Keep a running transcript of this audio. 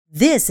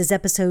This is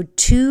episode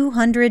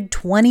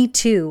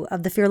 222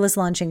 of the Fearless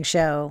Launching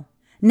Show.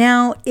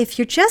 Now, if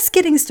you're just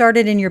getting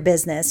started in your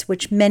business,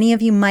 which many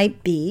of you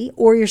might be,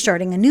 or you're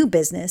starting a new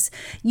business,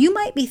 you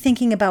might be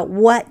thinking about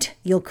what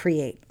you'll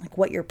create, like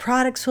what your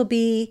products will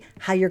be,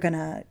 how you're going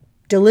to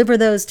deliver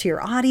those to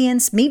your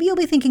audience. Maybe you'll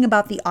be thinking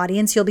about the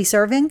audience you'll be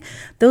serving.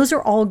 Those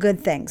are all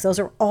good things. Those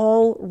are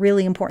all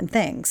really important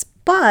things.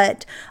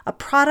 But a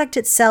product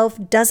itself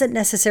doesn't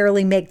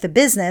necessarily make the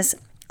business.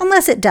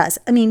 Unless it does.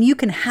 I mean, you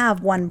can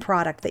have one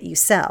product that you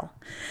sell,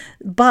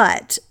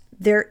 but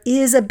there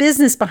is a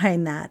business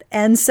behind that.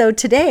 And so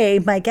today,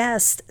 my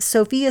guest,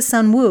 Sophia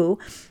Sun Woo,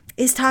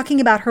 is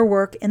talking about her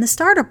work in the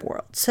startup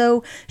world.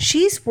 So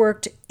she's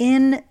worked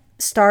in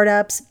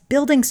startups,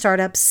 building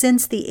startups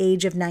since the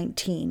age of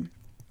 19.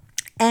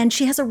 And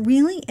she has a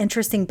really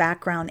interesting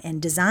background in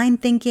design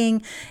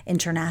thinking,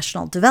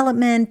 international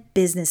development,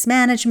 business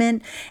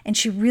management, and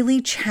she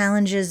really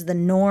challenges the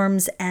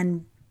norms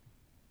and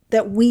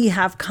that we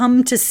have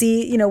come to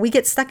see. We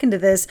get stuck into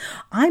this.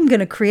 I'm going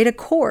to create a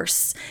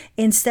course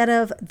instead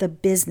of the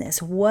business,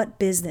 what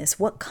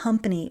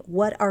company,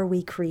 what are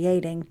we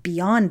creating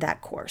beyond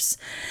that course?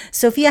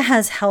 Sophia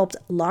has helped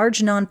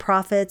large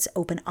nonprofits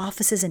open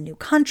offices in new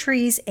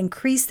countries,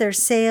 increase their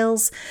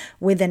sales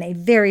within a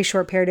very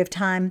short period of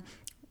time,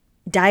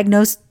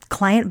 diagnose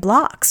client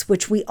blocks,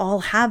 which we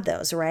all have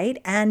those, right?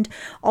 And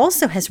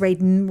also has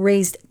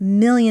raised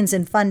millions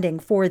in funding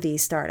for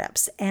these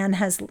startups and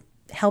has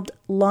helped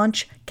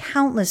launch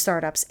countless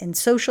startups in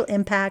social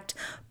impact,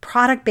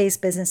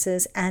 product-based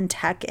businesses, and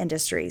tech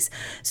industries.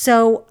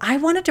 So I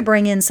wanted to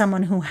bring in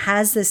someone who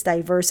has this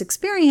diverse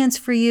experience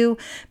for you,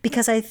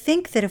 because I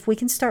think that if we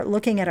can start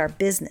looking at our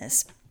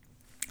business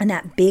and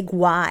that big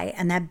why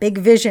and that big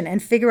vision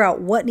and figure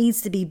out what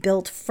needs to be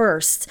built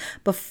first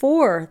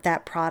before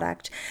that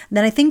product,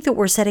 then I think that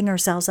we're setting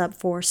ourselves up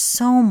for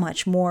so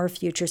much more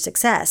future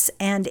success.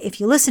 And if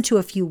you listen to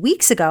a few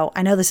weeks ago,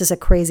 I know this is a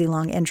crazy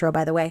long intro,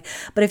 by the way,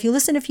 but if you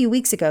listened a few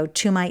weeks ago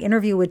to my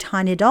interview with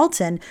Tanya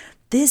Dalton,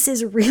 this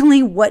is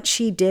really what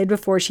she did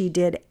before she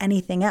did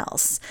anything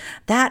else.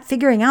 That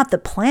figuring out the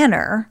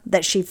planner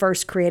that she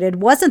first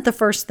created wasn't the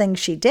first thing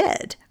she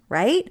did,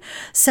 right?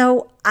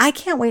 So I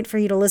can't wait for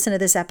you to listen to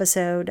this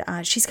episode.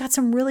 She's got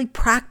some really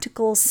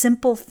practical,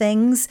 simple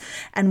things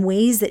and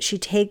ways that she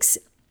takes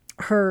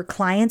her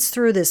clients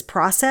through this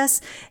process,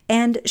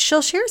 and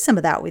she'll share some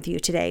of that with you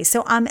today.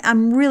 So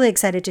I'm really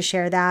excited to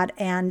share that,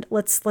 and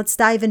let's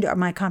dive into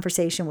my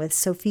conversation with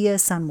Sophia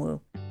Sun Woo.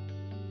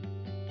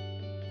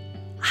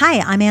 Hi,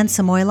 I'm Anne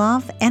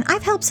Samoilov, and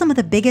I've helped some of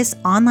the biggest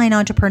online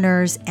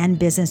entrepreneurs and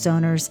business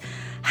owners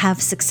have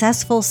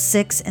successful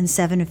 6- and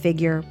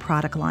 7-figure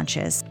product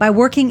launches. By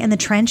working in the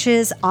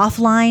trenches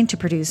offline to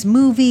produce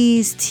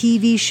movies,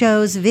 TV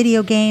shows,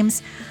 video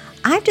games,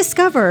 I've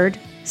discovered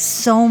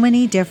so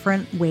many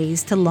different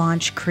ways to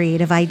launch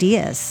creative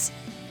ideas.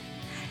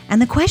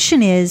 And the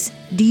question is,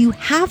 do you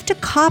have to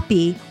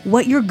copy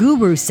what your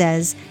guru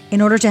says in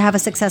order to have a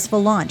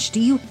successful launch? Do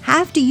you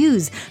have to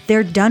use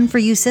their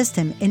done-for-you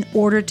system in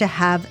order to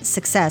have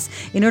success,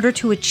 in order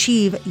to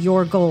achieve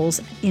your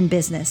goals in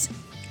business?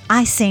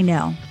 I say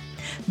no.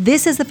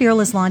 This is the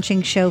Fearless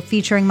Launching Show,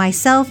 featuring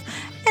myself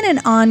and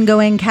an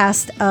ongoing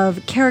cast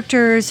of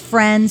characters,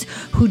 friends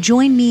who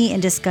join me in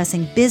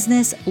discussing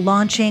business,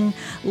 launching,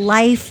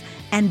 life,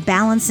 and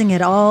balancing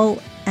it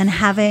all and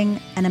having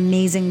an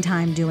amazing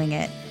time doing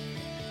it.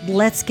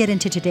 Let's get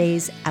into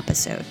today's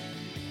episode.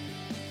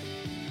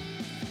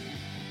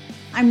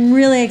 I'm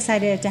really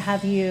excited to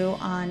have you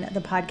on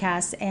the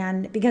podcast,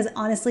 and because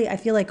honestly, I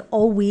feel like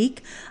all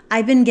week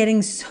I've been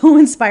getting so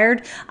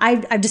inspired.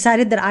 I've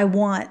decided that I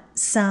want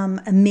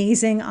some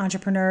amazing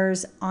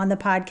entrepreneurs on the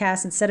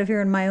podcast instead of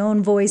hearing my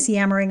own voice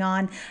yammering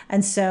on.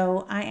 And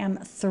so I am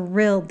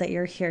thrilled that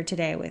you're here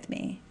today with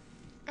me.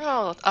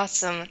 Oh,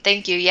 awesome.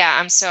 Thank you. Yeah,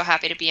 I'm so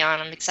happy to be on.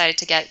 I'm excited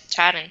to get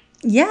chatting.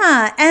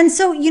 Yeah. And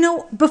so,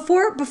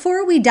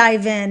 before we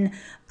dive in,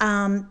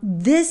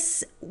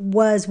 this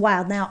was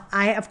wild. Now,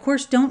 I, of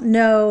course, don't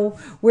know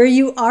where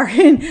you are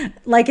in,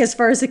 like, as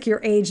far as like your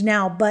age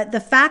now, but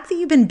the fact that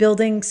you've been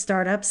building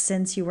startups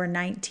since you were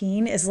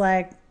 19 is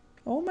like,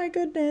 oh my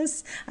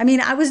goodness. I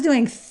mean, I was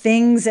doing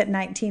things at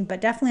 19,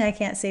 but definitely I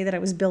can't say that I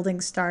was building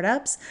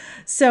startups.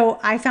 So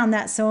I found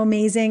that so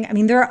amazing. I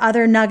mean, there are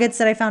other nuggets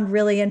that I found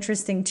really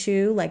interesting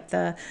too, like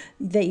that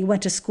you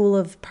went to school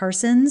of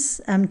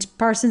Parsons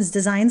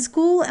Design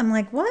School. I'm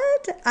like,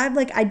 what?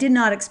 I did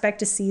not expect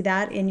to see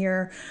that in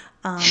your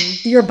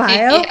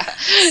bio. Yeah.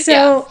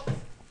 So yeah.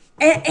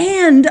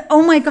 And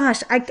oh my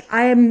gosh,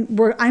 I'm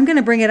going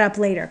to bring it up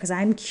later because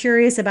I'm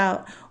curious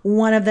about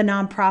one of the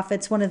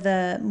nonprofits, one of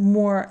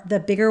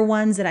the bigger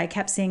ones that I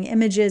kept seeing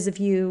images of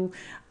you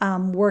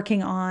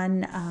working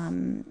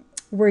on,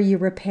 where you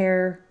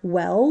repair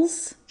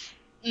wells.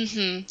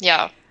 Mm-hmm.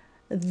 Yeah.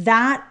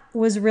 That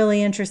was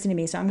really interesting to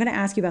me. So I'm going to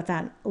ask you about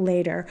that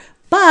later.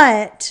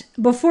 But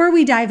before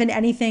we dive into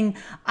anything,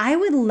 I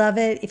would love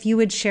it if you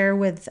would share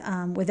with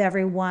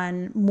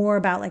everyone more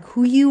about like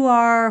who you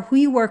are, who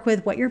you work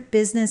with, what your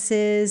business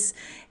is,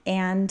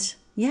 and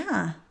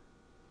yeah.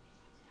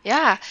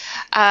 Yeah.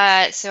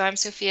 So I'm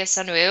Sophia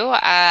Sunwoo.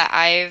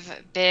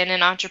 I've been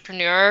an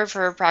entrepreneur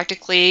for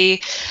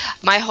practically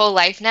my whole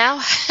life now.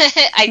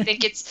 I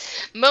think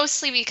it's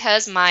mostly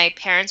because my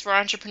parents were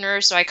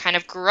entrepreneurs, so I kind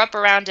of grew up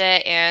around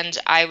it, and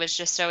I was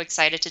just so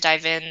excited to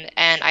dive in,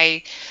 and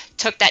I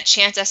took that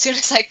chance as soon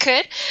as I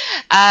could.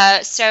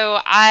 So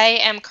I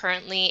am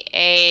currently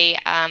a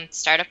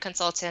startup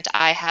consultant.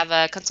 I have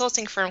a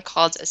consulting firm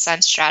called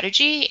Ascend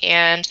Strategy,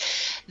 and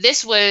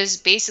this was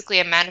basically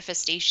a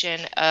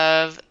manifestation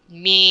of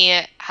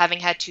me having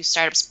had two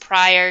startups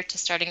prior to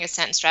starting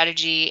Ascent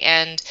Strategy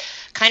and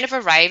kind of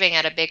arriving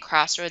at a big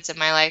crossroads in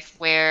my life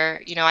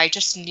where, I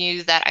just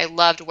knew that I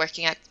loved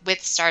working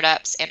with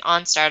startups and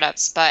on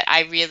startups, but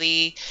I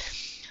really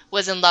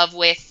was in love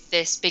with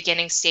this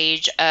beginning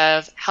stage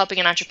of helping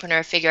an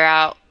entrepreneur figure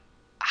out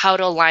how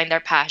to align their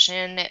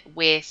passion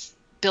with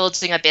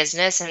building a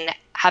business and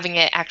having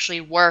it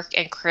actually work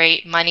and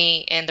create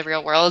money in the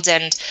real world.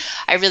 And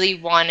I really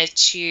wanted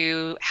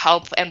to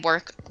help and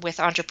work with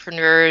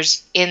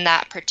entrepreneurs in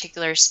that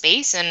particular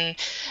space. And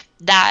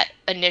that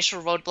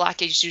initial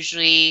roadblock is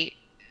usually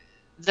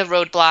the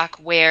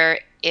roadblock where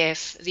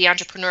if the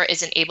entrepreneur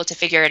isn't able to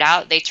figure it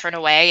out, they turn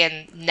away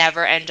and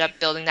never end up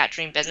building that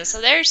dream business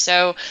of theirs.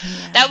 So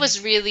Yeah. that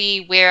was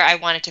really where I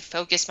wanted to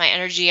focus my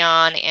energy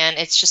on. And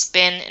it's just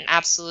been an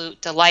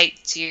absolute delight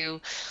to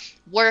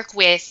work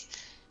with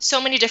so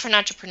many different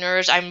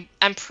entrepreneurs. I'm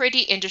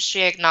pretty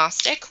industry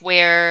agnostic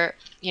where,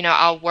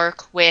 I'll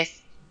work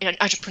with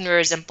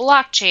entrepreneurs in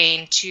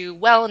blockchain to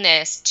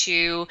wellness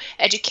to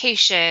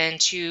education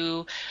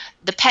to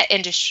the pet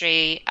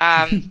industry.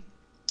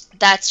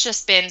 That's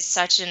just been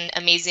such an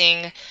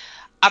amazing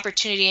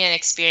opportunity and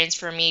experience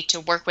for me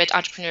to work with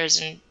entrepreneurs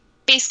in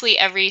basically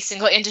every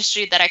single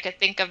industry that I could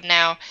think of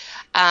now.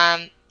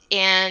 Um,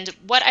 and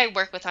what I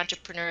work with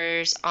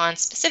entrepreneurs on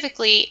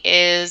specifically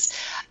is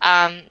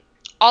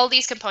all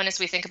these components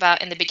we think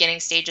about in the beginning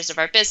stages of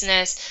our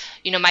business.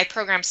 My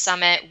program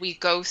Summit, we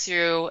go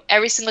through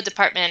every single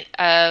department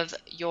of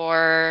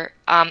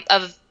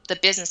of the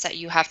business that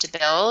you have to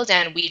build,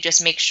 and we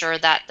just make sure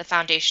that the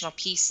foundational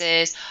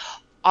pieces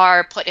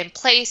are put in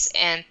place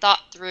and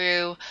thought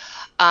through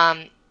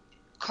um,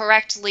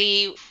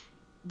 correctly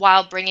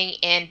while bringing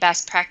in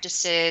best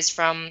practices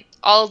from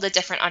all the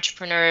different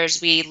entrepreneurs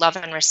we love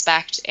and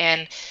respect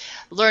and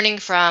learning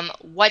from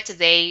what do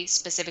they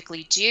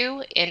specifically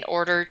do in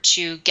order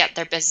to get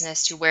their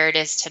business to where it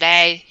is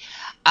today.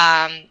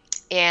 Um,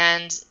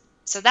 and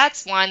so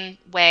that's one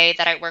way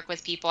that I work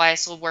with people. I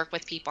also work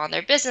with people on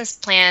their business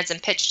plans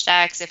and pitch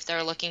decks if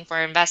they're looking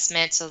for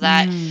investment so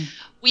that Mm.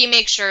 we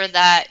make sure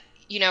that,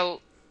 you know,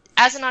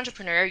 as an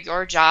entrepreneur,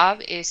 your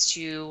job is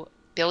to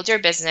build your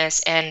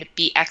business and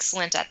be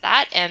excellent at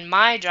that. And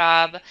my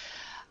job,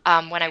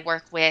 when I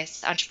work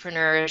with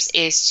entrepreneurs,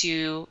 is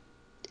to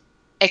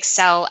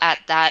excel at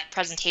that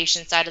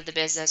presentation side of the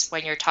business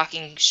when you're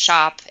talking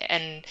shop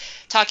and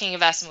talking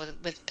investment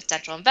with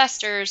potential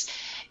investors,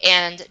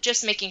 and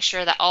just making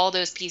sure that all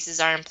those pieces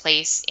are in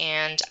place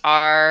and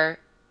are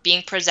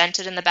being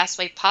presented in the best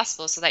way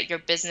possible so that your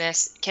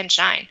business can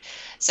shine.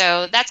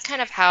 So that's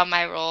kind of how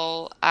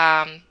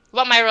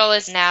what my role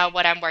is now,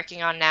 what I'm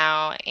working on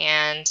now,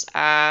 and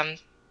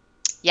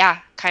yeah,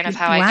 kind of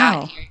how I got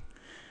Wow. here.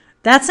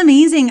 That's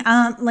amazing.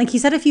 Like you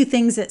said a few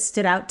things that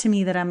stood out to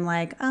me that I'm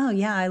like, oh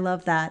yeah, I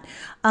love that.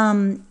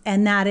 And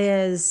that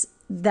is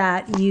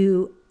that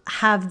you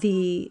have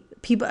the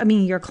people, I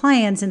mean, your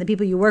clients and the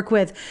people you work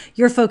with,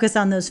 you're focused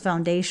on those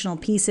foundational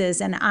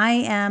pieces. And I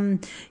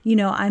am,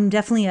 I'm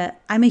definitely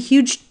I'm a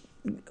huge,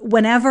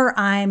 whenever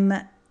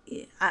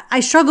I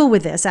struggle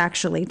with this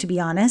actually, to be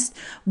honest,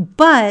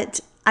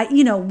 but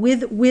with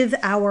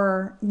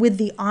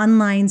the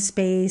online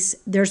space,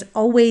 there's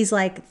always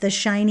like the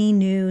shiny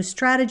new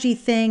strategy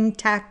thing,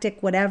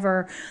 tactic,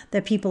 whatever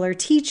that people are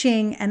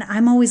teaching. And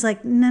I'm always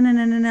like, no, no,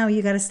 no, no, no,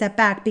 you got to step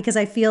back, because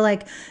I feel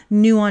like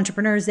new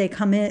entrepreneurs, they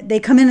come in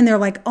and they're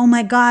like, oh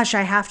my gosh,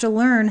 I have to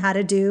learn how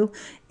to do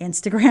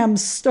Instagram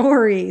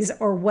stories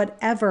or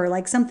whatever,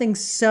 like something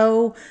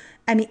so,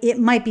 I mean, it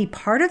might be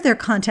part of their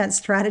content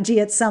strategy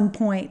at some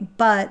point,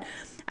 but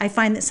I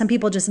find that some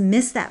people just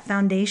miss that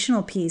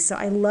foundational piece. So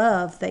I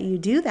love that you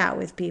do that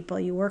with people.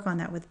 You work on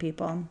that with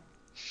people.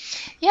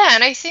 Yeah,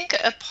 and I think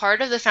a part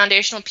of the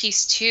foundational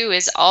piece too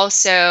is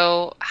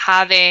also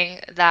having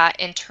that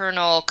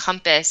internal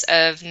compass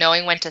of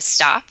knowing when to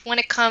stop when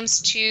it comes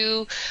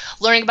to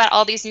learning about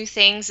all these new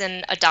things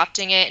and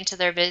adopting it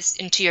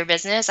into your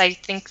business. I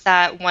think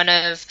that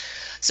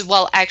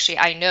well, actually,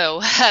 I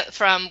know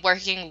from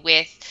working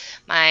with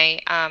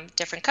my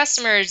different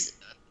customers,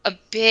 a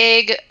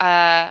big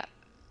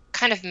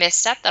kind of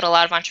misstep that a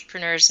lot of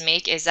entrepreneurs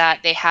make is that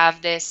they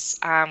have this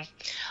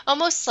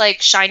almost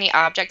like shiny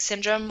object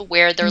syndrome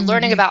where they're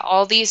learning Hmm. about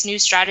all these new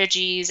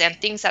strategies and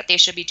things that they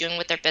should be doing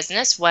with their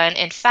business when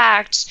in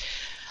fact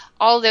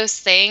all those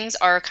things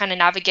are kind of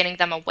navigating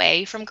them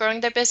away from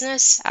growing their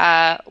business.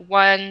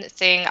 One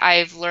thing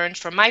I've learned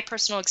from my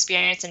personal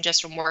experience and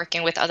just from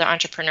working with other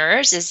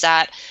entrepreneurs is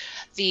that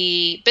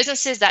the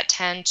businesses that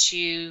tend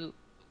to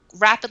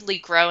rapidly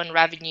grow in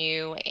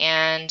revenue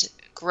and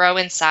grow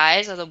in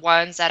size are the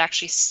ones that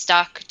actually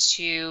stuck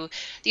to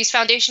these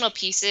foundational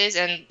pieces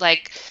and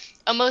like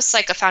almost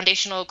like a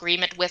foundational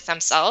agreement with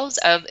themselves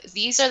of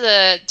these are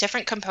the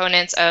different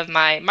components of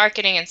my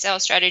marketing and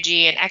sales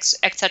strategy and et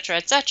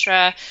cetera,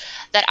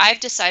 that I've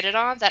decided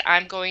on that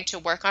I'm going to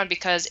work on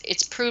because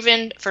it's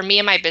proven for me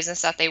and my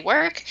business that they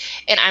work.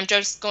 And I'm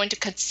just going to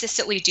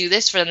consistently do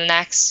this for the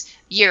next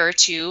year or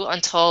two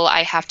until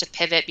I have to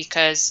pivot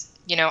because,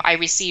 I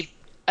receive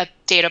a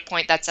data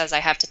point that says I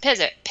have to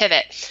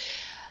pivot.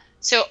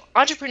 So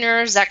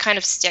entrepreneurs that kind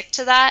of stick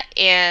to that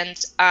and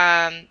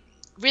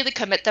really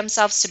commit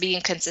themselves to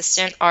being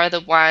consistent are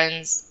the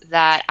ones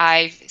that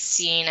I've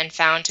seen and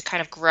found to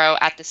kind of grow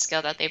at the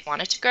scale that they've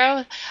wanted to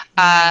grow.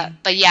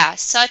 But yeah,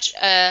 such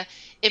a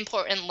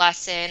important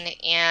lesson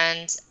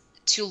and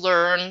to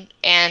learn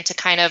and to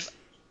kind of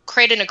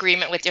create an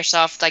agreement with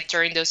yourself like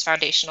during those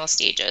foundational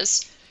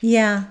stages.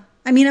 Yeah.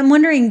 I mean, I'm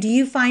wondering, do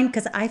you find,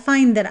 because I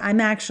find that I'm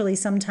actually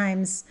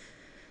sometimes,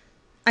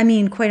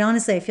 quite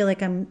honestly, I feel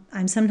like I'm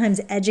sometimes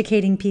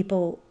educating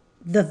people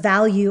the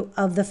value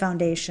of the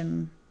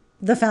foundation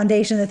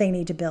that they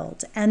need to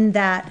build, and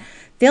that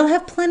they'll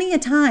have plenty of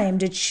time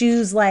to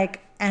choose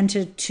and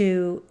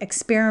to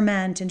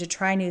experiment and to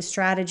try new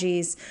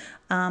strategies.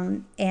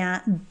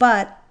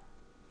 But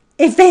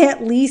if they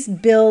at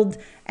least build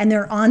and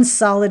they're on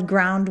solid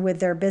ground with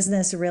their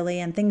business really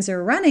and things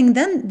are running,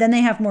 then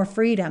they have more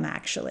freedom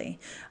actually.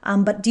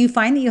 But do you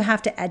find that you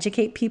have to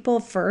educate people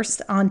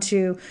first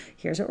onto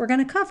here's what we're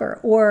going to cover?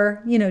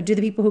 Or, do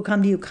the people who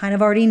come to you kind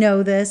of already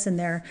know this and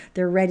they're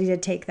ready to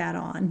take that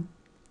on?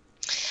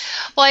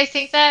 Well, I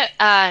think that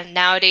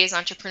nowadays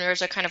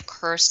entrepreneurs are kind of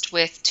cursed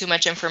with too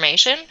much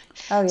information.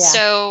 Oh, yeah.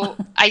 So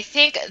I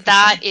think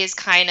that is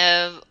kind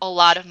of a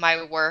lot of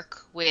my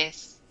work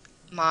with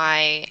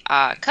my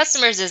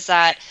customers is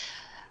that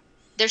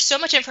there's so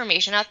much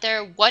information out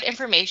there. What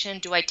information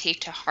do I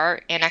take to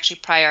heart and actually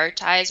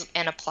prioritize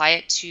and apply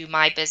it to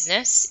my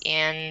business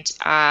and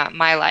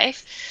my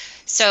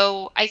life?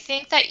 So I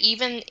think that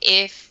even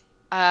if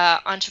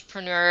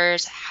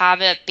entrepreneurs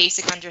have a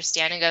basic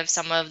understanding of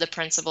some of the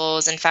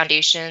principles and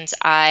foundations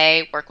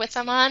I work with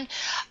them on,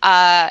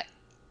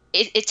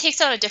 it takes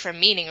on a different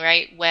meaning,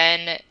 right?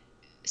 When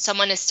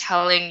someone is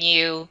telling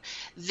you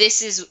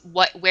this is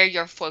where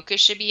your focus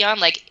should be on,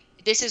 like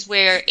this is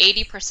where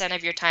 80%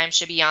 of your time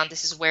should be on,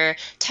 this is where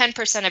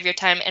 10% of your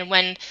time, and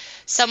when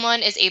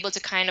someone is able to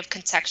kind of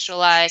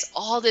contextualize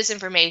all this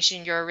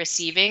information you're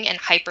receiving and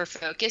hyper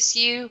focus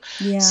you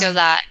so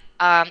that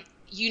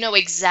you know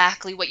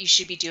exactly what you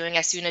should be doing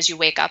as soon as you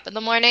wake up in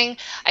the morning,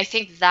 I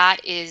think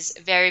that is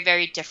very,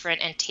 very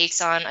different and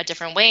takes on a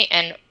different way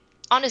and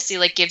honestly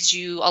like gives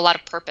you a lot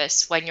of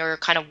purpose when you're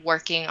kind of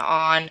working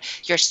on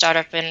your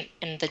startup in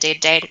the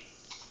day-to-day.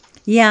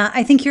 Yeah,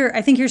 I think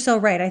you're so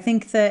right. I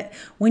think that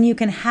when you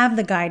can have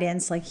the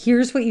guidance, like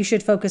here's what you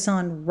should focus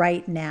on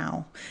right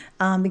now,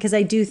 because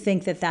I do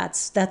think that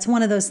that's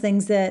one of those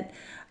things that,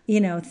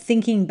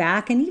 thinking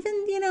back and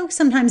even,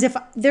 sometimes if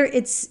there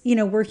it's,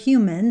 we're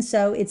human,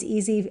 so it's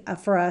easy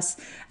for us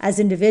as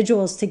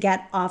individuals to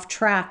get off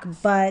track.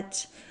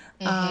 But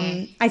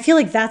I feel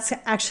like that's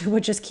actually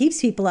what just keeps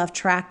people off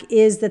track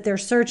is that they're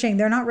searching.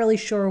 They're not really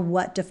sure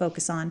what to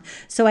focus on.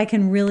 So I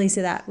can really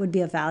see that would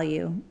be a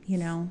value,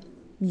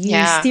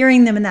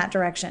 steering them in that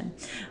direction.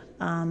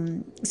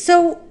 We're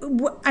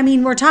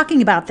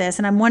talking about this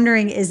and I'm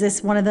wondering, is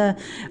this one of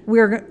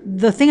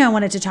the thing I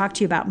wanted to talk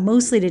to you about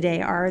mostly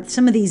today are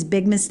some of these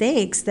big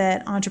mistakes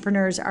that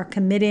entrepreneurs are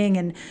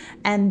committing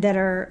and that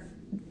are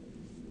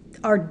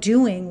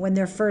doing when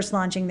they're first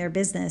launching their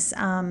business.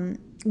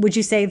 Would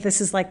you say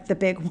this is like the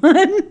big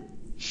one?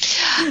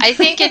 I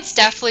think it's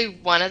definitely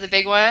one of the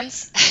big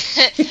ones.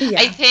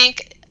 Yeah. I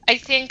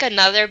think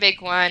another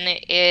big one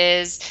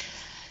is,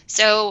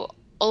 so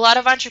a lot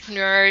of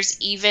entrepreneurs,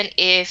 even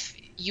if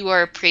you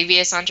are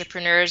previous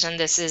entrepreneurs and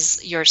this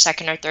is your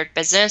second or third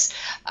business,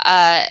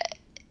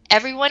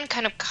 everyone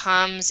kind of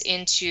comes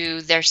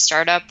into their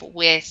startup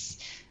with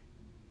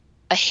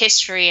a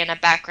history and a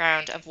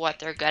background of what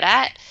they're good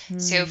at.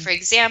 So for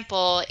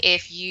example,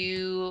 if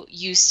you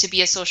used to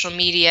be a social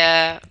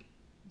media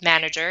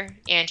manager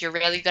and you're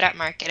really good at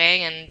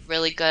marketing and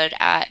really good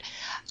at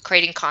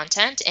creating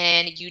content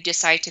and you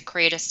decide to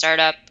create a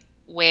startup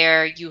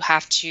where you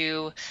have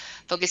to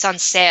focus on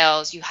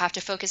sales, you have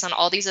to focus on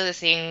all these other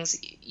things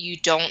you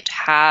don't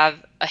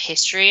have a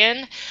history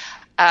in.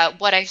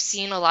 What I've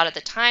seen a lot of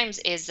the times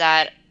is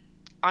that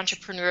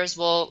entrepreneurs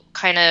will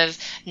kind of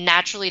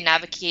naturally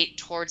navigate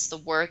towards the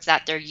work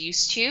that they're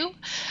used to,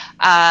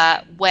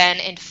 when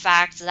in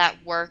fact that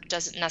work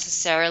doesn't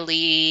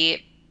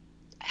necessarily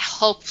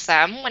help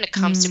them when it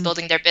comes to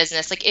building their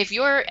business. Like if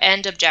your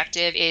end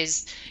objective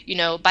is,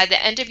 by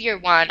the end of year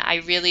one, I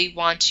really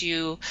want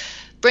to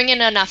bring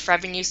in enough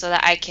revenue so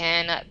that I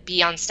can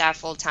be on staff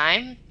full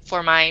time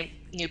for my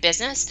new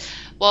business.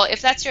 Well,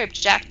 if that's your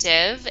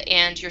objective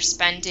and you're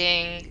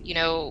spending,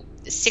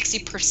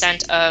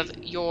 60% of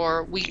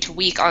your week to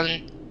week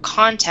on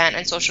content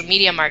and social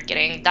media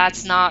marketing,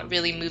 that's not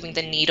really moving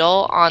the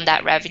needle on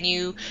that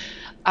revenue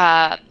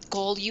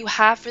goal you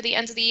have for the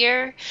end of the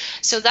year.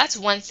 So that's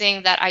one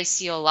thing that I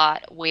see a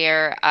lot,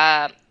 where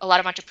a lot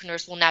of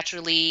entrepreneurs will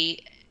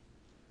naturally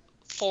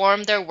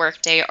form their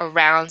workday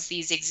around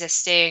these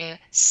existing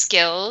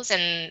skills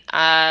and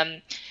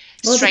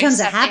Well, it becomes strengths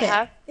a that they habit.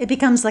 have. It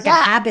becomes like a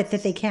Yeah, habit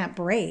that they can't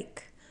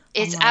break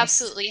it's almost.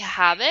 absolutely a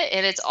habit.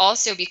 And it's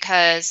also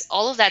because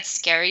all of that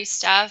scary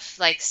stuff,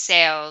 like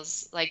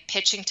sales, like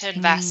pitching to Mm.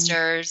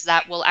 investors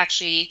that will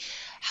actually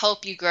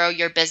help you grow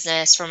your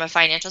business from a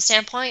financial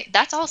standpoint,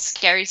 that's all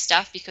scary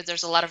stuff because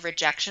there's a lot of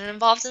rejection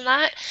involved in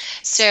that.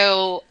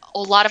 So a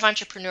lot of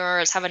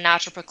entrepreneurs have a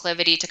natural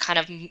proclivity to kind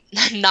of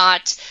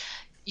not,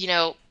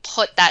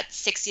 put that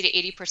 60 to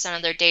 80%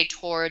 of their day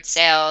towards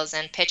sales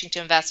and pitching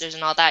to investors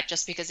and all that,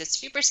 just because it's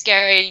super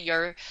scary.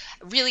 You're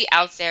really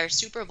out there,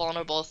 super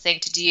vulnerable thing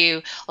to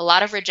do, a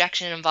lot of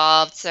rejection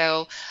involved.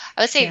 So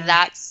I would say Yeah.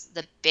 that's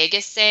the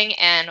biggest thing.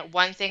 And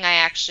one thing I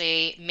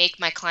actually make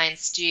my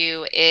clients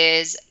do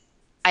is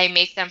I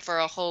make them for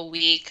a whole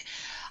week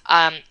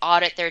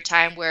audit their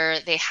time, where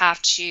they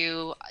have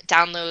to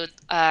download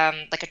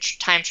like a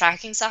time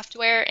tracking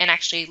software and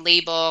actually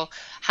label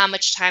how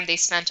much time they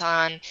spent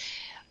on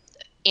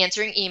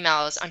answering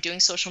emails, on doing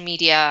social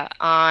media,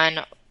 on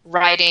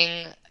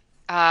writing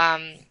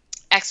um,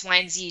 X, Y,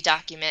 and Z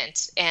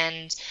document.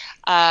 And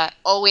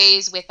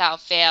always without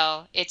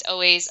fail, it's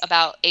always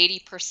about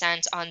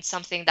 80% on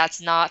something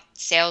that's not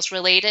sales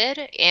related.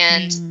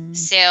 And Mm.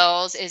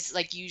 sales is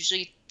like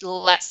usually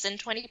less than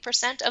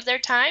 20% of their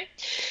time.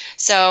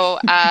 So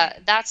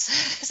that's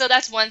so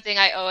that's one thing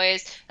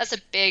that's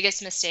the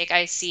biggest mistake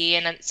I see,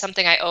 and it's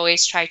something I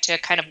always try to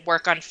kind of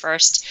work on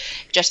first,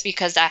 just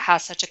because that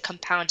has such a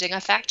compounding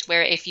effect,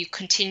 where if you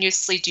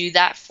continuously do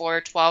that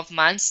for 12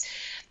 months,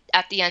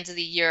 at the end of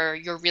the year,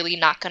 you're really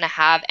not going to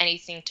have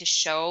anything to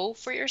show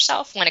for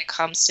yourself when it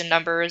comes to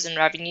numbers and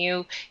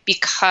revenue,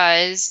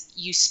 because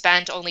you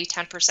spent only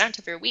 10%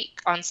 of your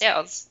week on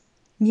sales.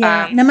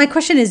 Yeah. Um, Now, my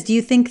question is, do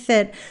you think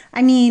that,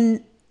 I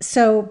mean,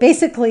 so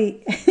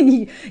basically,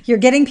 you're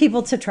getting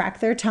people to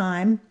track their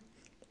time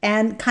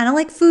and kind of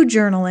like food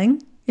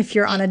journaling, if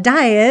you're on a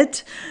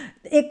diet,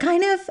 it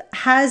kind of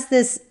has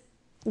this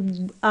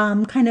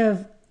kind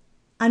of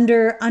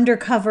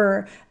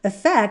undercover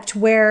effect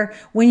where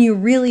when you're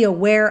really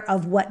aware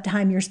of what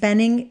time you're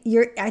spending,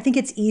 I think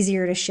it's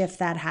easier to shift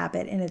that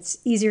habit, and it's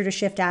easier to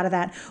shift out of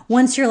that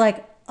once you're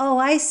like, oh,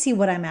 I see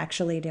what I'm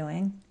actually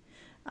doing.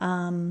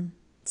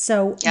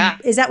 So yeah.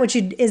 is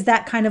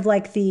that kind of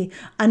like the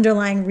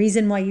underlying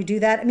reason why you do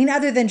that? I mean,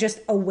 other than just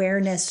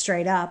awareness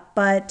straight up,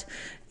 but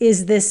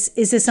is this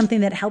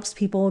something that helps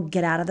people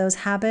get out of those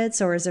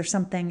habits, or is there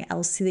something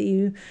else that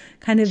you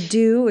kind of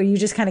do, or you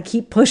just kind of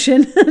keep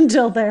pushing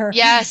until they're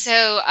Yeah,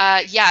 so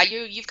yeah,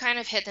 you've kind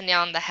of hit the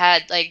nail on the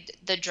head. Like,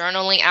 the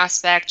journaling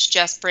aspect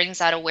just brings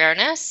that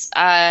awareness.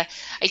 I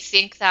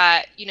think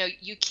that,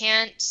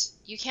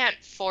 you can't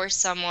force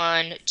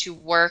someone to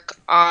work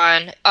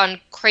on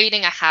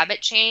creating a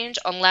habit change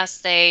unless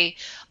they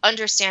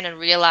understand and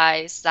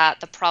realize that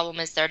the problem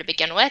is there to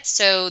begin with.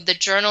 So the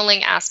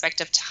journaling aspect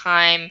of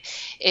time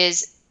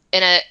is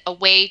in a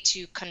way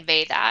to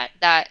convey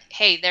that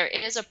hey, there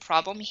is a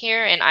problem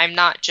here, and I'm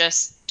not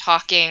just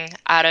talking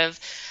out of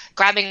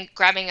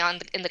grabbing on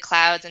in the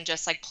clouds and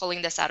just like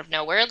pulling this out of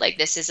nowhere. Like,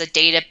 this is a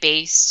data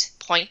based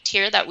point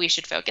here that we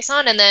should focus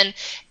on, and then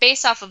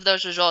based off of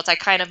those results, I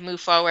kind of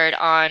move forward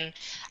on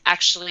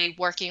actually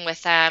working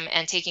with them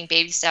and taking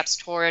baby steps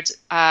towards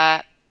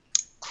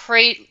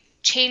create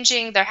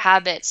changing their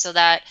habits, so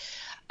that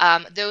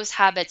those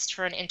habits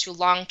turn into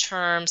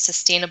long-term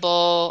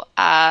sustainable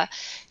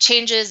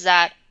changes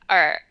that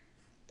are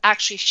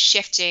actually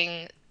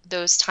shifting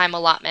those time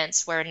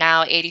allotments, where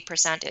now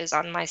 80% is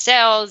on my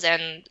sales,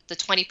 and the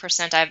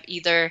 20% I've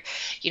either,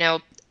 you know,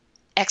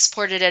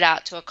 exported it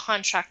out to a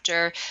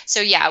contractor.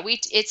 So yeah,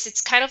 it's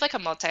kind of like a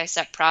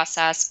multi-step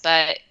process,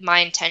 but my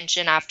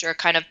intention after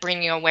kind of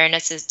bringing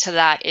awareness to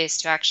that is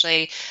to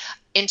actually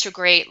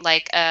integrate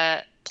like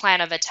a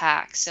plan of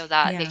attack, so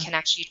that they yeah. can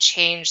actually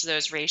change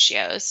those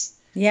ratios.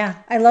 Yeah,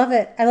 I love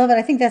it. I love it.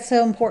 I think that's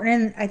so important.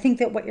 And I think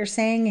that what you're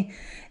saying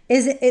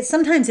is it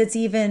sometimes it's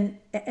even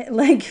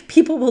like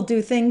people will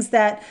do things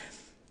that,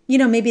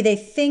 maybe they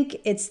think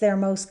it's their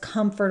most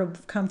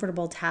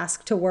comfortable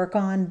task to work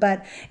on,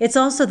 but it's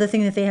also the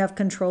thing that they have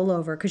control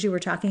over, because you were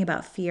talking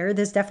about fear.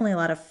 There's definitely a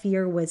lot of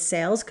fear with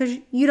sales because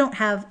you don't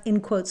have,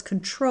 in quotes,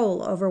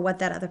 control over what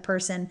that other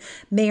person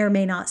may or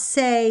may not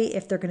say,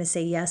 if they're going to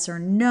say yes or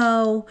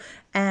no.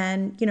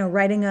 And,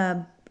 writing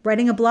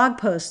a blog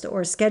post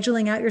or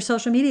scheduling out your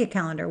social media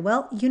calendar.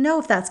 Well,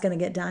 if that's going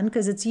to get done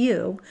because it's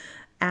you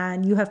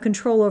and you have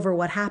control over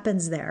what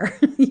happens there,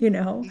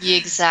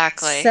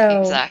 Exactly,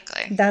 So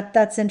exactly.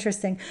 that's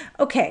interesting.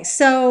 Okay,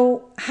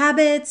 so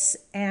habits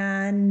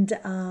and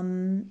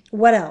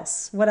what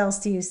else? What else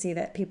do you see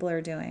that people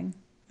are doing?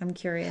 I'm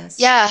curious.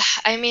 Yeah,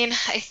 I mean,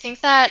 I think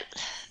that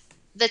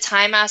the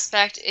time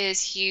aspect is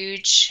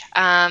huge.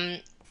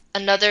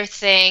 Another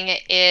thing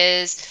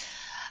is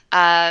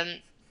um,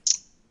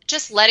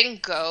 just letting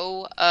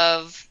go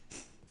of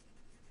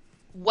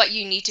what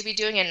you need to be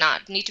doing and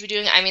not need to be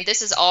doing. I mean,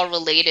 this is all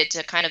related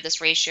to kind of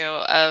this ratio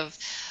of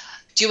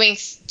doing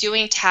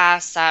doing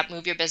tasks that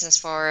move your business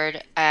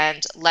forward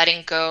and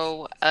letting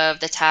go of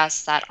the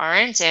tasks that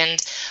aren't.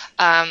 And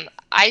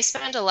I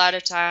spend a lot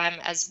of time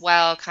as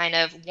well kind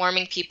of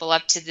warming people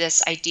up to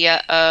this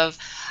idea of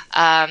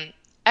um,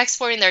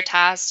 exporting their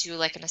tasks to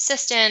like an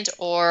assistant,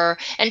 or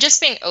and just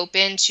being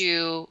open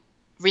to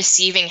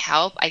receiving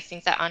help. I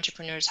think that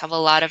entrepreneurs have a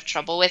lot of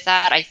trouble with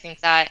that. I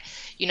think that,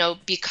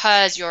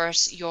 because you're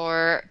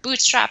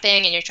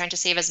bootstrapping and you're trying to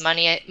save as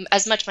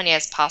much money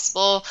as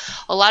possible,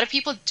 a lot of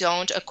people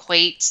don't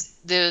equate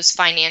the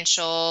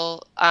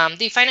financial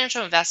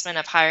investment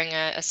of hiring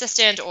an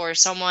assistant or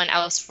someone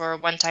else for a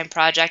one-time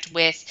project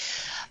with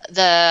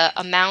the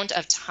amount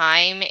of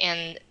time,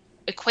 and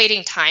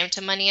equating time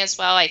to money as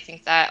well. I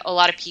think that a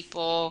lot of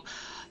people,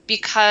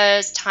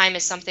 because time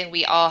is something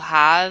we all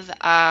have,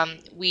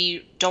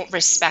 we don't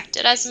respect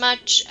it as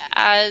much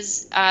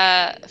as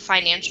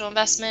financial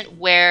investment,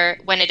 where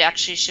when it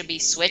actually should be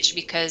switched,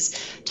 because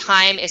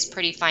time is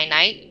pretty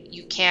finite.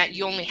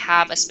 You only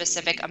have a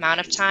specific amount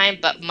of time,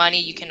 but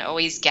money, you can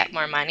always get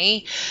more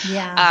money.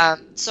 Yeah.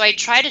 So I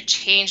try to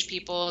change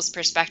people's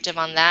perspective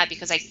on that,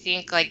 because I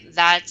think like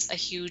that's a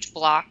huge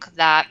block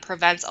that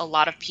prevents a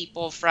lot of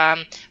people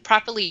from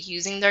properly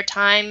using their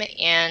time.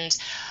 And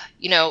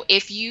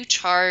if you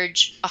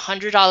charge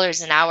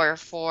 $100 an hour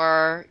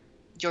for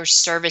your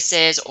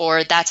services,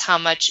 or that's how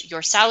much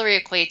your salary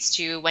equates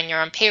to when you're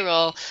on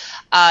payroll,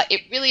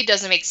 it really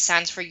doesn't make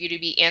sense for you to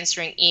be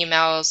answering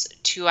emails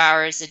 2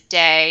 hours a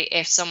day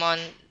if someone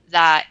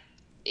that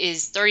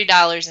is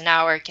 $30 an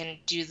hour can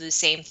do the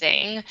same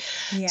thing.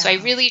 So I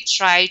Yeah. really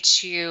try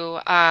to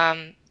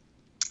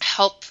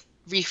help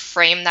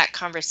reframe that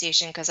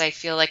conversation, because I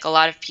feel like a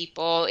lot of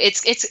people,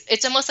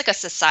 it's almost like a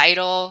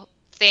societal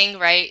thing,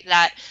 right?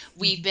 That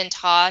we've been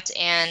taught,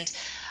 and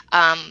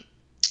um,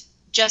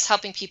 just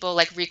helping people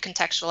like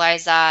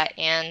recontextualize that,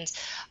 and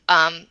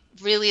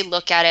really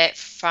look at it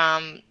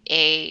from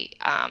a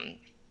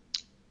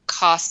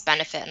cost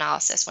benefit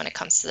analysis when it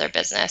comes to their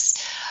business,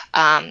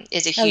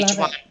 is a I huge love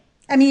one. it.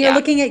 I mean, you're Yeah.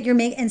 looking at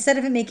instead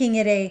of it making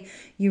it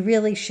you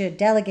really should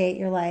delegate,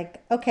 you're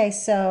like, okay,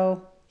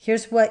 so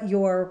here's what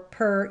your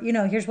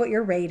here's what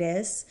your rate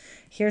is.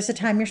 Here's the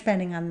time you're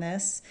spending on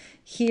this.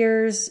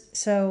 Here's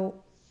so,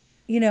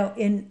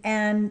 in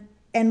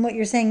and what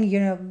you're saying,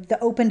 the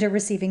open to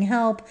receiving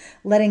help,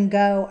 letting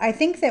go. I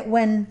think that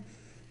when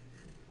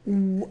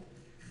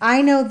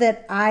I know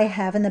that I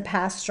have in the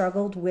past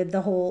struggled with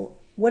the whole,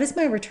 what is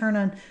my return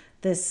on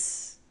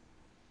this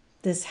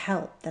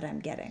help that I'm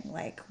getting?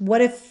 Like,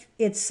 what if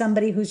it's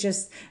somebody who's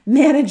just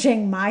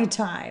managing my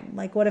time?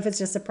 Like, what if it's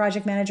just a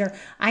project manager?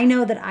 I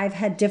know that I've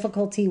had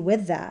difficulty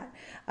with that,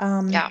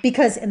 Yeah.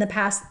 because in the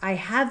past I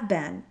have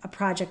been a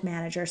project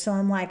manager. So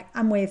I'm like,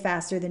 I'm way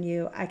faster than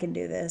you. I can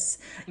do this.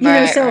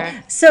 Right, So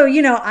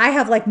right. I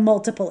have like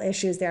multiple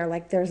issues there.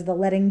 Like, there's the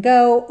letting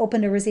go,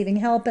 open to receiving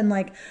help, and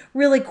like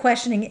really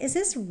questioning, is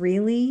this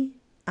really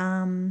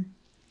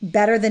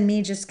better than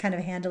me just kind of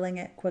handling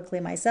it quickly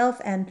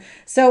myself? And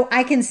so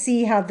I can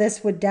see how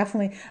this would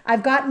definitely,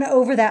 I've gotten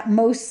over that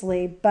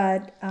mostly,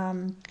 but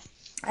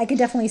I can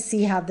definitely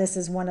see how this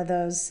is one of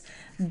those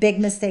big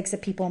mistakes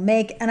that people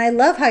make. And I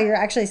love how you're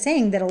actually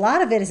saying that a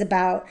lot of it is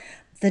about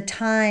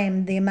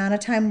the amount of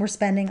time we're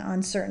spending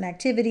on certain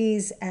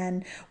activities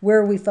and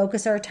where we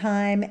focus our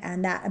time,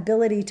 and that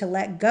ability to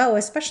let go,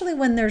 especially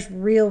when there's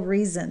real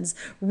reasons,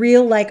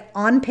 real, like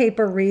on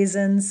paper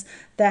reasons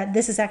that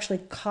this is actually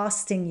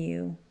costing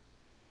you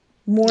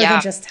more than Yeah.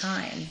 just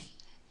time.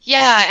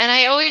 Yeah. And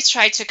I always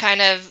try to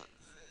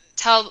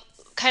tell,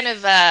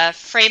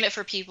 frame it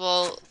for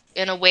people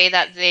in a way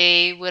that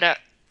they would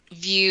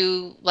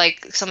view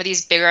like some of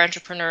these bigger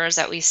entrepreneurs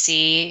that we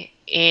see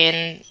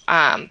in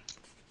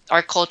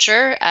our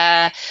culture.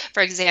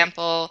 For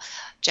example,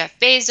 Jeff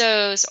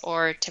Bezos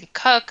or Tim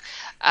Cook.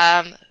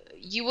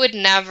 You would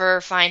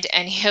never find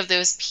any of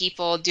those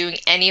people doing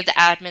any of the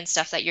admin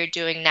stuff that you're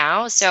doing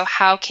now. So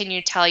how can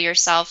you tell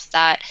yourself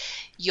that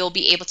you'll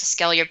be able to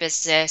scale your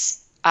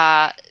business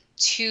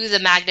to the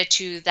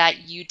magnitude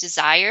that you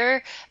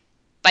desire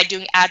by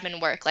doing admin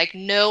work? Like,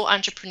 no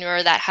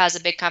entrepreneur that has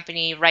a big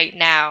company right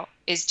now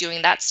is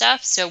doing that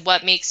stuff. So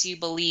what makes you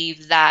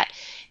believe that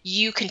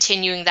you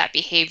continuing that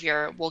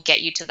behavior will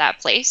get you to that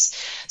place?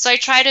 So I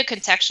try to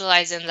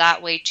contextualize in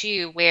that way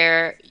too,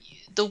 where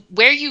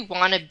where you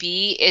want to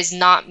be is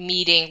not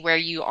meeting where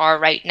you are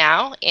right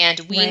now, and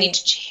Right. we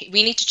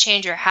need to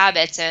change your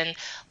habits and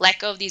let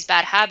go of these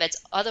bad habits.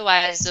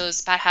 Otherwise,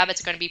 those bad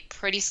habits are going to be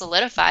pretty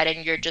solidified,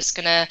 and you're just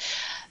going to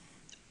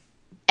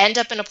end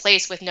up in a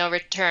place with no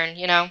return.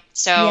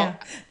 So Yeah.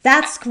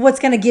 That's what's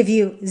going to give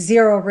you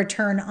zero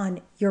return on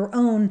your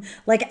own,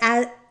 like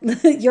at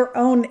your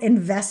own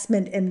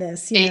investment in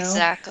this.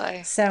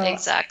 exactly, So,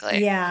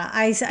 exactly. yeah,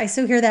 I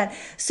so hear that.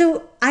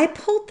 So, I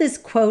pulled this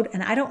quote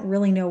and I don't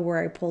really know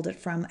where I pulled it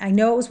from. I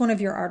know it was one of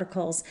your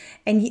articles,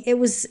 and it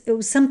was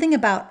something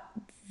about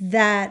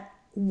that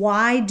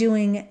why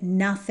doing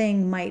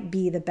nothing might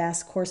be the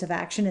best course of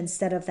action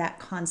instead of that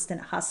constant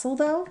hustle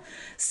though.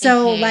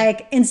 So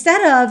like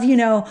instead of,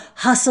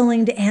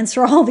 hustling to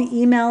answer all the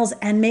emails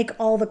and make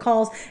all the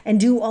calls and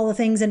do all the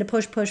things and to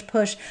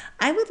push,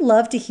 I would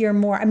love to hear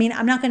more. I mean,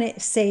 I'm not going to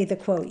say the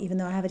quote even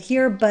though I have it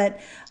here, but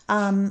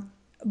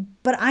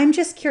I'm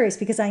just curious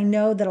because I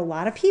know that a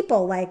lot of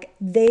people like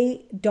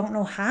they don't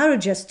know how to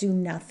just do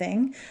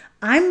nothing.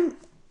 I'm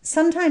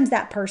sometimes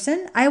that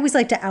person. I always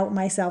like to out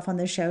myself on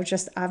the show,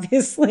 just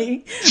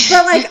obviously.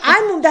 But like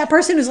I'm that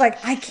person who's like,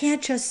 I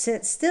can't just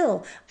sit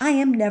still. I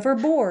am never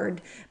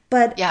bored.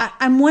 But Yeah.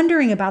 I'm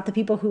wondering about the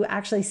people who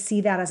actually see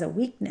that as a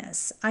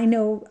weakness. I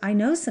know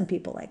some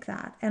people like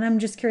that. And I'm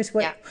just curious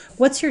Yeah.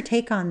 what's your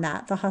take on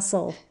that, the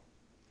hustle?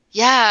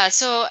 Yeah.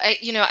 So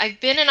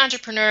I've been an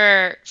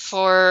entrepreneur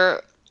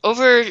for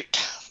over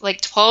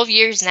like 12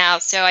 years now.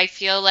 So I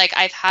feel like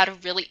I've had a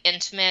really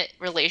intimate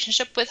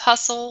relationship with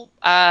hustle.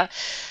 And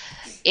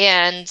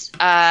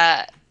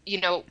now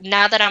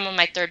that I'm on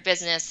my third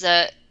business,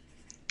 the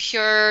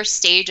pure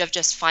stage of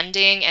just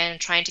funding and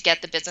trying to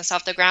get the business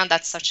off the ground,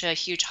 that's such a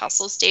huge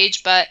hustle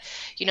stage. But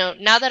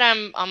now that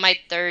I'm on my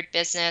third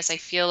business, I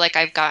feel like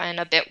I've gotten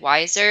a bit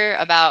wiser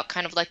about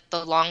kind of like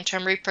the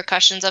long-term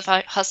repercussions of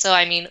hustle.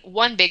 I mean,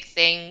 one big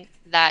thing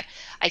that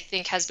I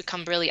think has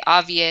become really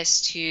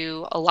obvious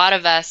to a lot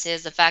of us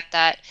is the fact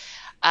that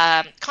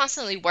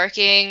constantly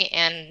working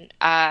and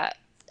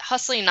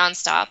hustling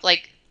nonstop,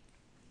 like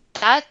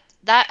that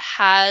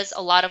has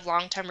a lot of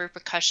long-term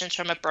repercussions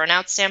from a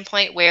burnout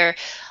standpoint, where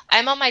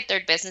I'm on my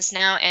third business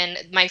now,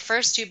 and my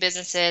first two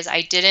businesses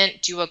I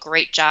didn't do a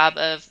great job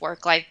of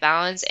work-life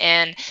balance.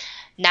 And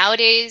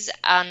nowadays,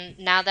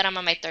 now that I'm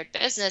on my third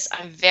business,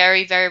 I'm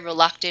very, very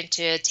reluctant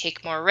to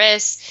take more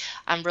risks.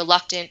 I'm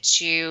reluctant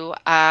to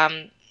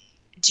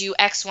do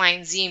X, Y,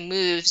 and Z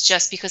moves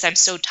just because I'm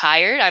so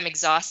tired. I'm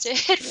exhausted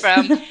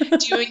from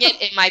doing it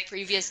in my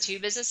previous two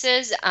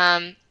businesses.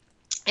 And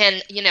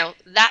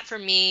that for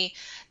me,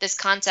 this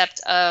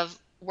concept of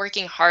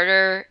working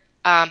harder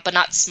but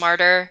not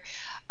smarter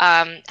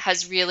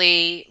has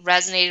really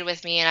resonated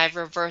with me, and I've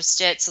reversed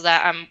it so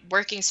that I'm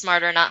working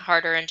smarter, not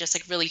harder, and just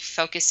like really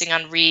focusing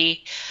on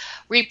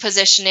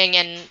repositioning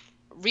and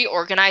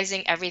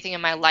reorganizing everything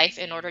in my life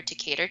in order to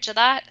cater to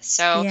that.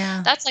 So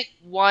Yeah. that's like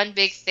one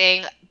big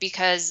thing,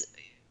 because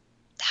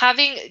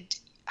having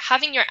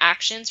your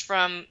actions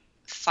from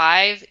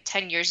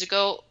 5-10 years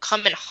ago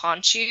come and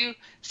haunt you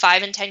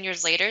 5 and 10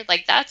 years later,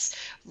 like that's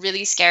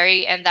really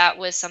scary. And that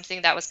was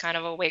something that was kind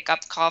of a wake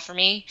up call for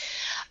me.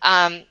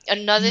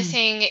 Another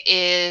thing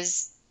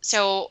is,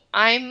 so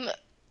I'm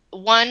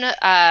one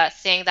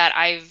thing that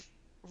I've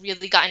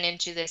really gotten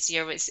into this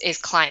year is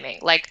climbing.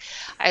 Like,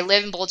 I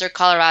live in Boulder,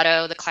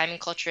 Colorado. The climbing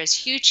culture is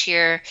huge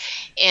here,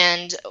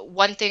 and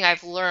one thing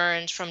I've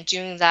learned from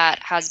doing that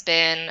has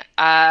been,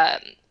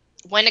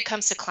 when it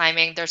comes to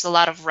climbing, there's a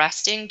lot of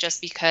resting,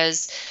 just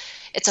because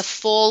it's a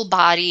full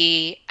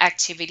body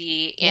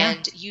activity Yeah.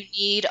 and you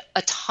need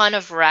a ton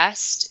of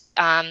rest,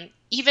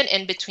 even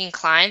in between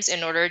climbs,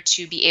 in order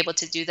to be able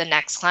to do the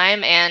next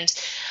climb. And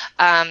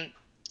um,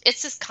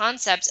 it's this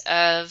concept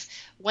of,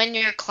 when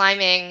you're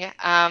climbing,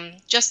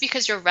 just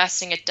because you're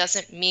resting, it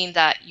doesn't mean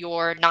that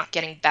you're not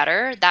getting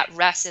better. That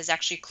rest is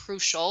actually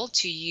crucial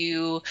to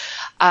you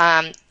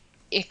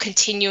in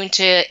continuing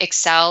to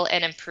excel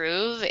and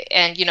improve.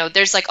 And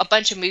there's like a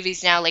bunch of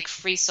movies now, like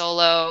Free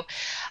Solo,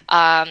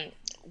 um,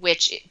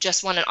 which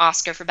just won an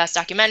Oscar for Best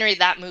Documentary.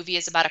 That movie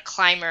is about a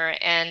climber,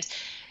 and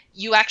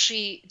you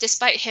actually,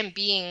 despite him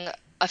being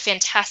a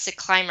fantastic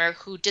climber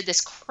who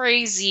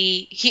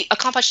he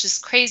accomplished this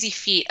crazy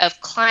feat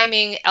of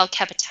climbing El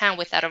Capitan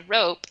without a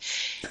rope,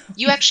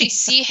 you don't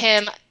see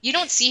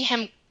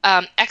him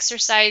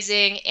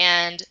exercising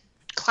and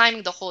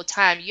climbing the whole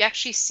time. You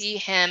actually see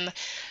him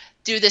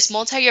through this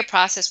multi-year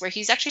process where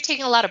he's actually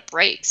taking a lot of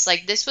breaks.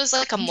 Like, this was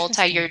like a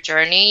multi-year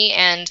Interesting. journey,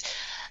 and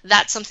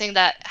that's something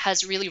that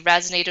has really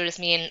resonated with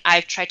me, and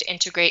I've tried to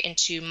integrate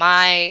into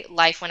my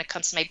life when it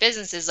comes to my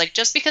businesses. Like,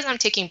 just because I'm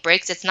taking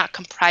breaks, it's not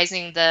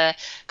compromising the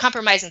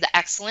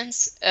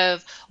excellence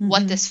of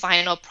what this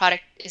final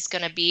product is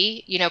going to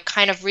be.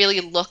 Kind of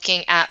really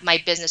looking at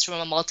my business from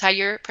a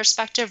multi-year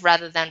perspective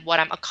rather than what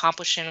I'm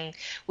accomplishing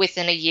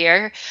within a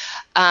year.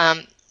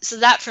 So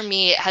that for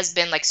me has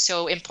been like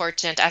so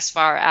important, as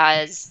far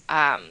as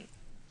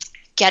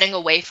getting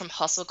away from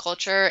hustle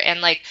culture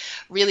and like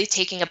really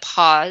taking a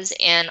pause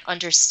and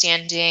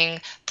understanding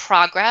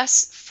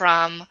progress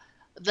from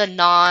the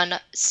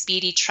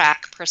non-speedy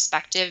track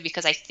perspective.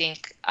 Because I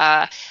think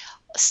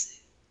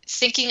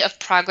thinking of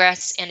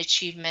progress and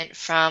achievement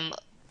from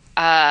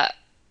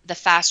the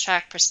fast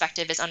track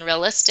perspective is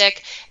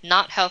unrealistic,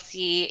 not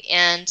healthy,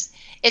 and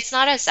it's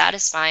not as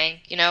satisfying.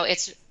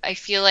 I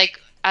feel like,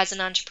 as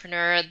an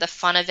entrepreneur, the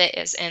fun of it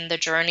is in the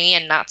journey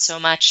and not so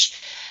much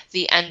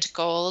the end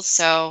goal.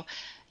 So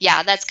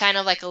yeah, that's kind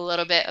of like a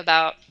little bit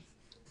about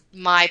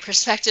my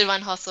perspective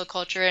on hustle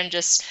culture and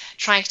just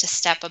trying to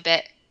step a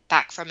bit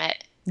back from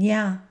it.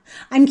 Yeah.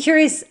 I'm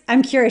curious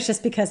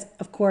just because,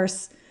 of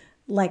course,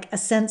 like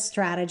Ascent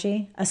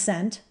strategy,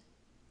 Ascent,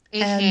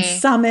 and Hmm.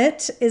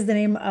 Summit is the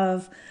name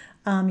of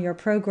your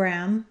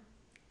program.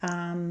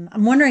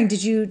 I'm wondering,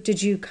 did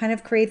you kind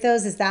of create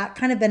those? Has that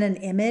kind of been an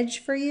image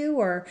for you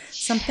or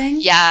something?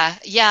 Yeah,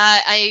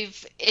 yeah,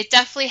 it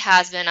definitely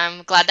has been.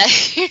 I'm glad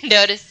that you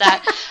noticed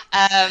that.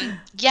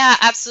 Yeah,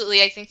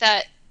 absolutely. I think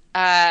that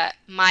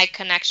my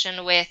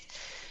connection with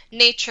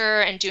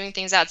nature and doing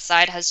things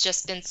outside has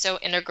just been so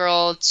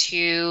integral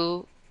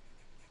to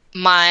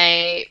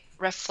my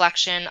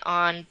reflection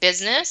on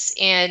business.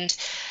 And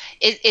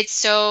it's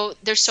so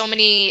there's so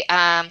many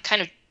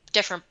kind of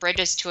different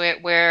bridges to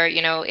it where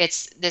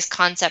it's this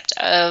concept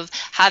of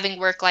having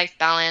work-life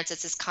balance.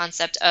 It's this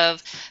concept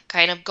of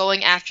kind of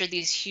going after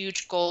these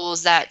huge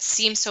goals that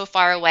seem so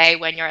far away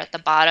when you're at the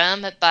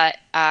bottom, but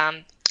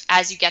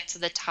as you get to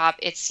the top,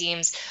 it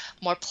seems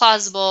more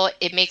plausible.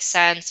 It makes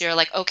sense. You're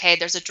like, okay,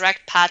 there's a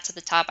direct path to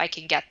the top. I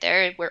can get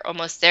there. We're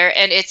almost there.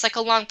 And it's like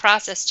a long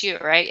process too,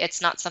 right?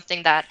 It's not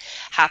something that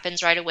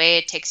happens right away.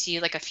 It takes you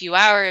like a few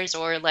hours,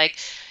 or like,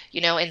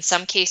 in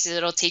some cases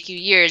it'll take you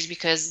years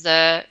because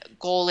the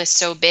goal is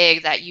so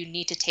big that you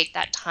need to take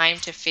that time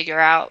to figure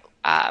out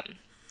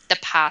the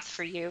path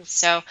for you.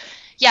 So,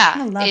 yeah,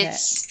 I love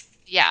it.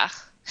 yeah.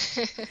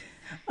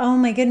 Oh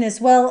my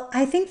goodness. Well,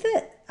 I think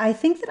that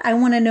I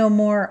want to know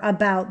more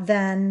about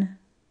then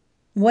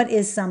what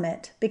is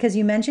Summit, because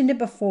you mentioned it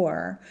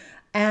before,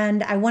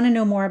 and I want to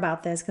know more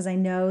about this because I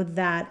know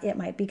that it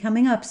might be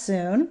coming up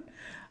soon.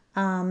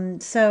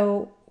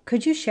 So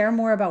could you share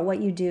more about what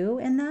you do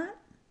in that?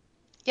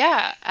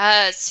 Yeah.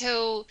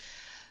 So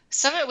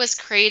Summit was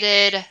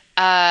created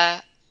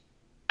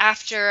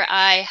after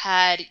I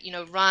had,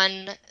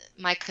 run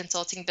my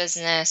consulting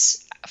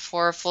business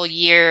for a full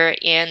year,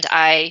 and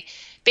I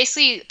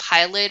basically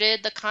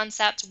piloted the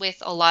concept with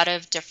a lot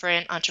of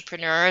different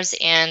entrepreneurs,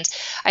 and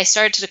I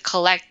started to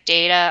collect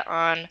data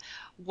on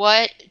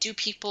what do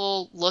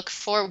people look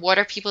for, what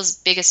are people's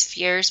biggest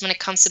fears when it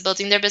comes to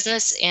building their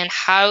business, and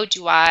how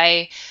do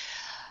I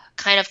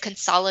kind of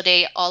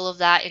consolidate all of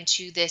that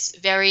into this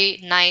very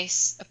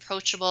nice,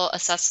 approachable,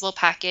 accessible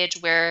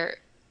package where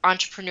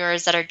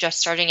entrepreneurs that are just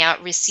starting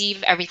out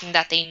receive everything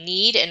that they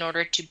need in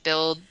order to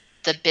build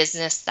the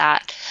business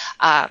that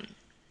um,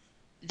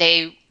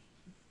 they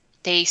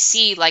they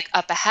see like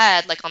up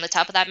ahead, like on the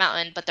top of that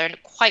mountain, but they're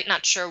quite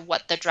not sure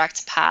what the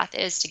direct path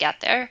is to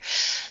get there.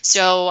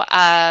 So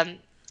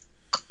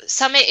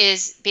Summit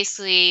is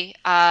basically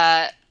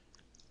 10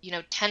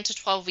 to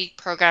 12-week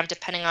program,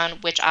 depending on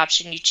which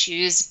option you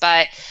choose.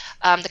 But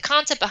the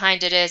concept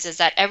behind it is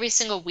that every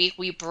single week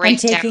we I'm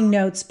break down taking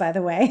notes, by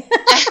the way,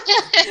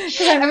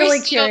 because I'm every really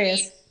single week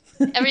curious.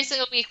 every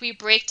single week we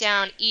break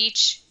down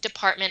each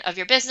department of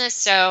your business.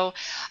 So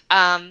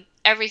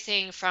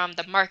everything from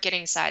the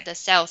marketing side, the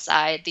sales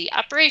side, the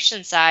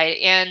operation side,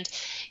 and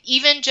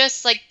even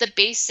just like the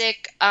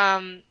basic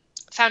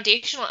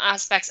foundational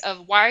aspects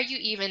of why are you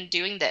even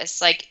doing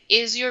this? Like,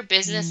 is your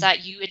business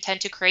that you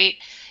intend to create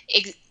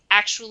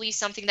actually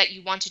something that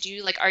you want to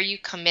do? Like, are you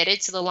committed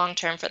to the long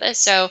term for this?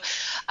 So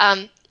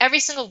every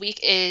single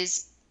week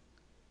is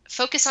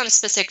focus on a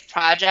specific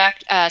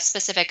project, a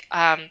specific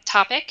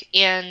topic,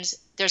 and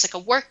there's like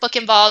a workbook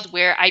involved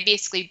where I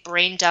basically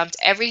brain dumped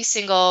every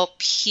single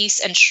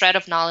piece and shred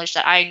of knowledge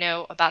that I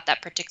know about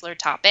that particular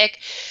topic,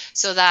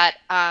 so that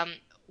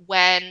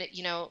when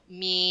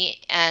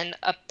me and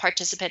a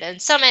participant in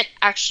Summit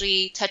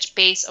actually touch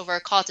base over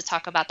a call to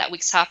talk about that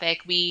week's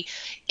topic, we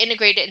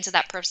integrate it into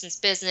that person's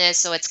business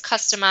so it's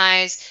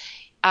customized,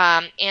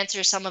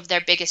 answer some of their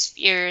biggest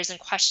fears and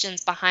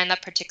questions behind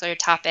that particular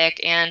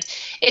topic. And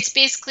it's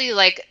basically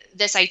like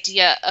this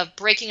idea of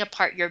breaking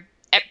apart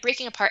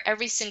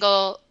every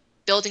single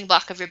building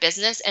block of your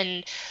business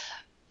and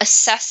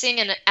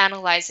assessing and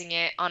analyzing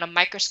it on a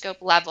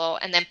microscope level,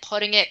 and then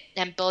putting it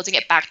and building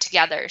it back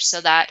together so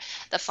that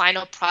the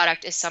final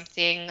product is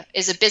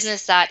a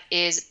business that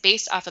is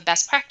based off of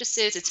best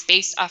practices. It's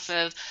based off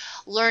of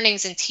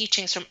learnings and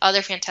teachings from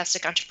other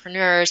fantastic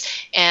entrepreneurs,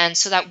 and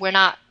so that we're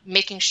not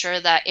making sure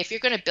that if you're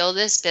going to build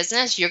this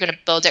business, you're going to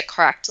build it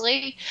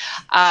correctly,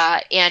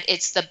 and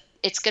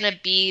it's going to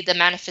be the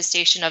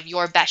manifestation of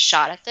your best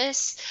shot at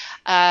this.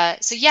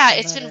 So yeah, I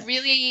it's love been it.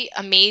 really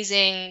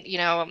amazing,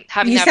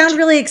 having You the sound opportunity.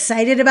 really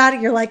excited about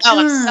it. You're like, Oh,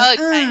 I'm so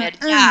excited.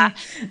 Yeah.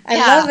 I Yeah,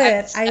 love I'm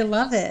it. I I'm so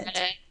love it.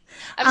 excited.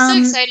 I'm so Um,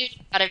 excited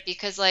about it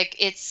because like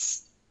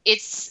it's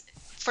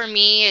for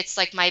me, it's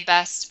like my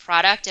best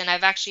product, and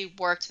I've actually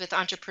worked with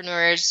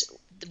entrepreneurs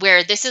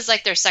where this is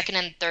like their second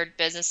and third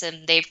business,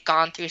 and they've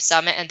gone through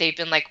Summit and they've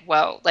been like,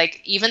 "Whoa,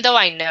 like even though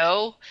I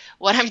know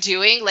what I'm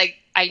doing, like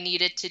I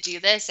needed to do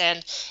this."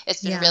 And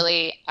it's been yeah.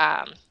 really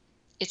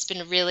it's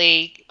been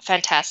really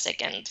fantastic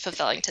and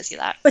fulfilling to see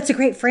that. It's a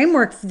great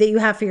framework that you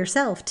have for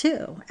yourself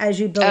too, as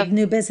you Oh, build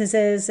new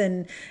businesses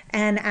and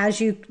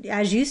as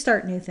you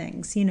start new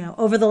things,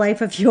 over the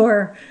life of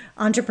your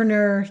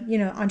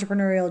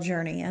entrepreneurial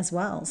journey as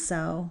well.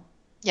 So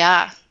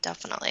Yeah,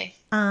 definitely.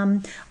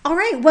 All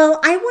right. Well,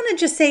 I want to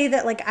just say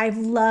that like I've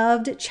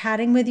loved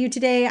chatting with you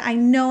today. I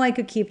know I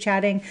could keep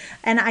chatting,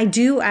 and I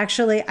do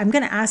actually. I'm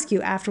going to ask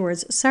you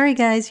afterwards. Sorry,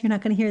 guys, you're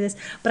not going to hear this,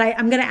 but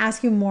I'm going to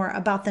ask you more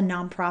about the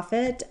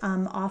nonprofit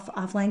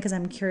offline because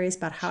I'm curious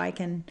about how I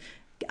can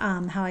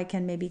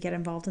maybe get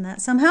involved in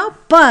that somehow.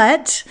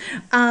 But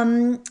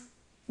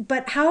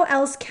how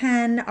else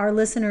can our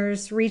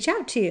listeners reach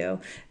out to you?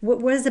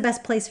 What is the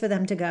best place for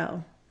them to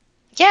go?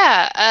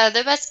 Yeah,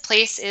 the best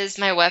place is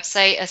my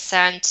website,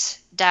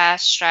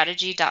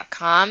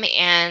 ascent-strategy.com,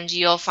 and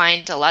you'll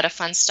find a lot of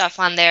fun stuff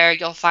on there.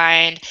 You'll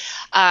find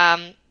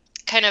um,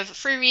 kind of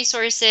free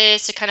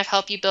resources to kind of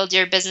help you build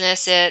your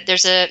business.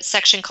 There's a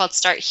section called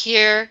Start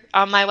Here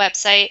on my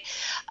website.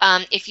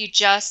 If you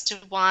just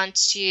want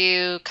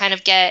to kind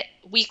of get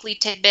weekly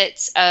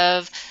tidbits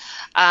of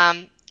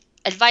um,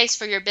 advice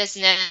for your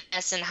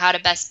business and how to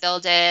best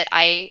build it,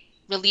 I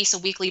release a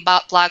weekly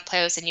blog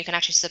post, and you can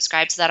actually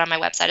subscribe to that on my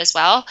website as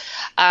well.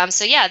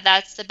 So yeah,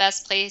 that's the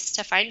best place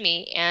to find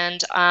me,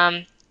 and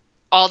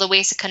all the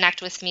ways to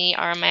connect with me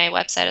are on my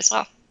website as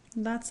well.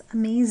 That's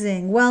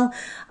amazing. Well,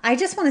 I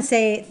just want to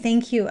say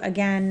thank you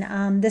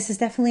again. This has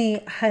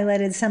definitely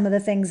highlighted some of the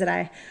things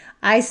that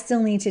I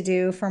still need to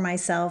do for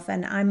myself,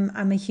 and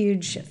I'm a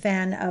huge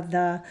fan of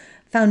the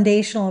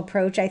foundational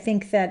approach. I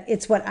think that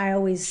it's what I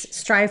always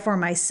strive for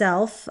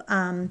myself.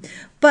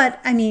 But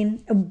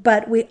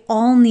we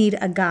all need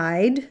a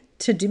guide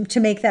to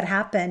make that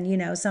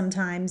happen.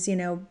 Sometimes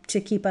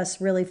to keep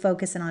us really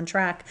focused and on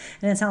track.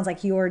 And it sounds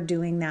like you're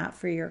doing that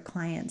for your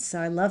clients,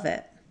 so I love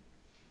it.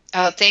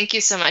 Oh, thank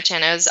you so much,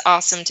 Anna. It was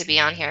awesome to be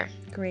on here.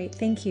 Great.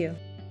 Thank you.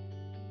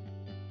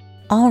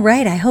 All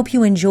right. I hope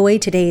you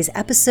enjoyed today's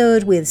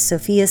episode with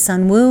Sophia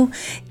Sun Wu.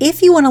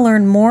 If you want to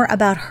learn more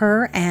about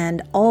her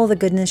and all the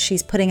goodness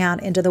she's putting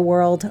out into the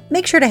world,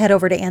 make sure to head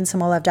over to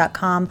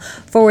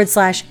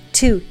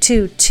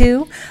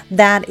annesamoilov.com/222.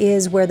 That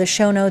is where the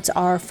show notes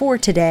are for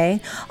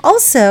today.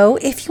 Also,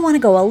 if you want to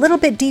go a little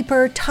bit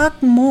deeper,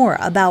 talk more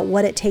about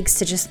what it takes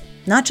to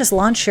not just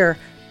launch your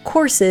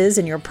courses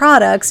and your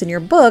products and your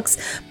books,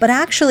 but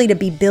actually to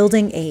be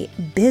building a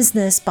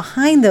business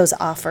behind those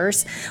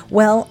offers,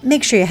 well,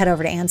 make sure you head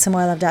over to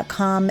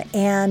annesamoilov.com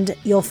and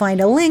you'll find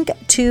a link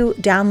to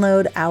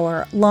download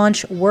our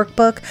launch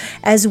workbook,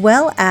 as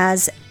well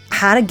as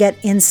how to get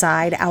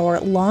inside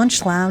our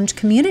Launch Lounge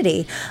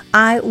community.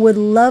 I would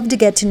love to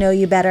get to know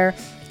you better,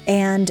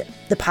 and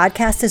the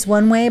podcast is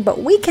one way,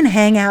 but we can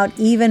hang out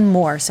even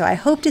more. So I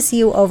hope to see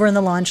you over in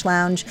the Launch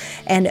Lounge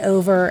and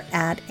over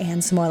at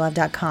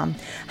annesamoilov.com.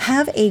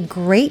 Have a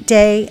great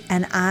day,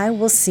 and I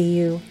will see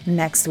you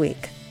next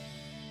week.